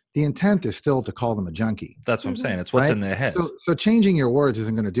changed, the intent is still to call them a junkie. That's what I'm saying. It's what's in their head. So changing your words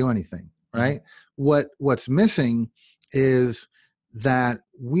isn't going to do anything, right? What's missing is that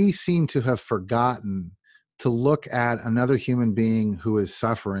we seem to have forgotten to look at another human being who is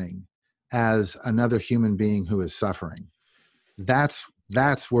suffering as another human being who is suffering. That's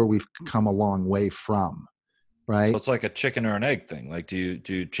where we've come a long way from, right? So it's like a chicken or an egg thing. Like, do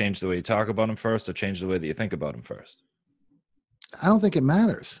you change the way you talk about them first, or change the way that you think about them first? I don't think it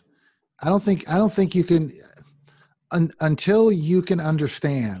matters. I don't think you can, until you can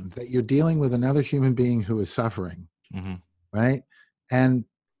understand that you're dealing with another human being who is suffering. Mm-hmm. right? And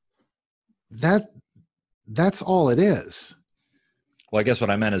that's all it is. Well, I guess what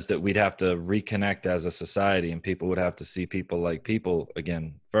I meant is that we'd have to reconnect as a society, and people would have to see people like people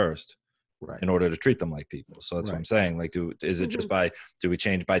again first Right. in order to treat them like people. So that's what I'm Right. saying. Like, is it just do we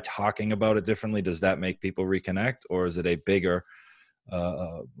change by talking about it differently? Does that make people reconnect, or is it a bigger,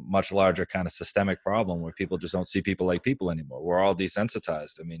 much larger kind of systemic problem where people just don't see people like people anymore? We're all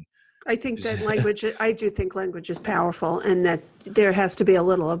desensitized. I mean, I think that I do think language is powerful, and that there has to be a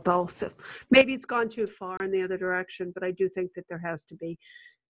little of both. Maybe it's gone too far in the other direction, but I do think that there has to be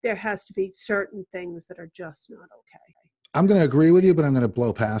certain things that are just not okay. I'm going to agree with you, but I'm going to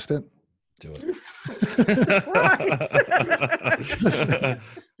blow past it. do it.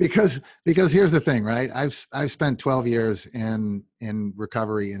 because here's the thing, right? I've spent 12 years in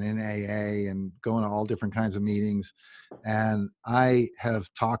recovery and in AA and going to all different kinds of meetings, and I have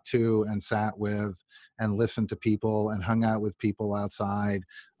talked to and sat with and listened to people and hung out with people outside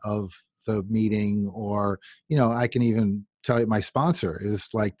of the meeting, or I can even tell you my sponsor is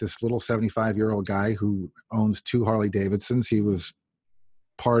like this little 75-year-old guy who owns 2 Harley Davidsons. He was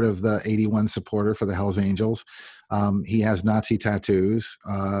part of the 81 supporter for the Hells Angels. He has Nazi tattoos.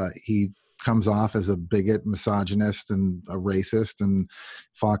 He comes off as a bigot, misogynist, and a racist, and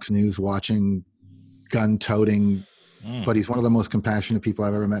Fox News watching, gun-toting, but he's one of the most compassionate people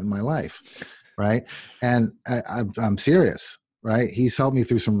I've ever met in my life, right? And I'm serious, right? He's helped me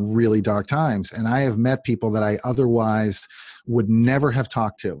through some really dark times, and I have met people that I otherwise would never have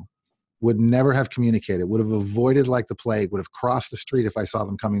talked to, would never have communicated, would have avoided like the plague, would have crossed the street if I saw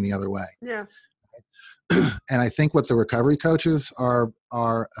them coming the other way. Yeah. And I think what the recovery coaches are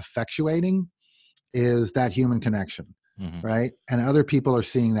effectuating is that human connection, right? And other people are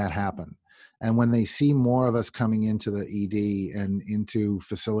seeing that happen. And when they see more of us coming into the ED and into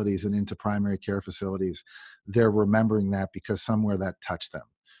facilities and into primary care facilities, they're remembering that because somewhere that touched them.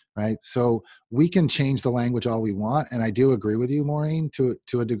 Right. So we can change the language all we want. And I do agree with you, Maureen, to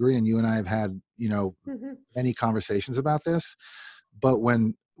a degree. And you and I have had, many conversations about this. But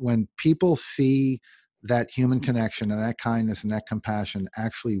when people see that human connection and that kindness and that compassion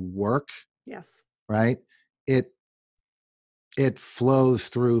actually work, yes, right, it flows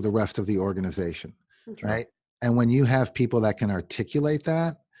through the rest of the organization. that's right. And when you have people that can articulate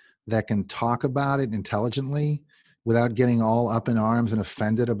that can talk about it intelligently, without getting all up in arms and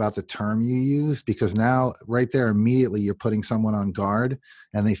offended about the term you use, because now right there immediately you're putting someone on guard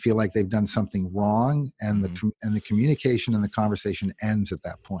and they feel like they've done something wrong, and the communication and the conversation ends at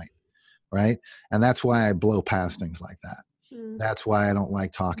that point, right? And that's why I blow past things like that. That's why I don't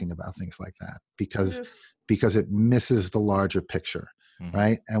like talking about things like that, because it misses the larger picture,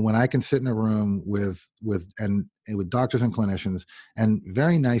 right? And when I can sit in a room with doctors and clinicians and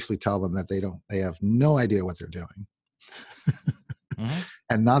very nicely tell them that they have no idea what they're doing.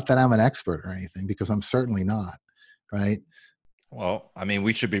 And not that I'm an expert or anything, because I'm certainly not, right? Well, I mean,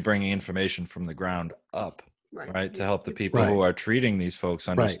 we should be bringing information from the ground up, right? To help the people who are treating these folks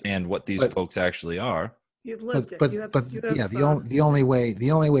understand what these folks actually are. You've lived it. The only way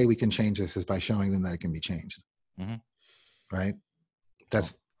we can change this is by showing them that it can be changed. Right?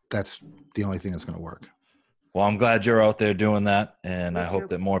 That's the only thing that's going to work. Well, I'm glad you're out there doing that, and I hope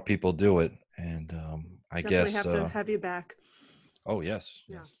that more people do it. And I definitely guess have to have you back. Oh, yes.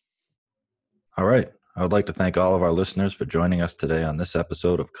 All right. I would like to thank all of our listeners for joining us today on this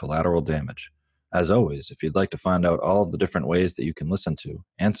episode of Collateral Damage. As always, if you'd like to find out all of the different ways that you can listen to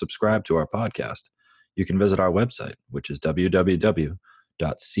and subscribe to our podcast, you can visit our website, which is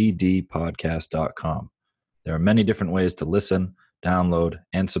www.cdpodcast.com. There are many different ways to listen, download,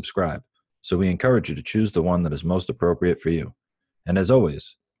 and subscribe, so we encourage you to choose the one that is most appropriate for you. And as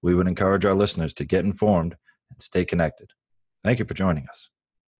always, we would encourage our listeners to get informed and stay connected. Thank you for joining us.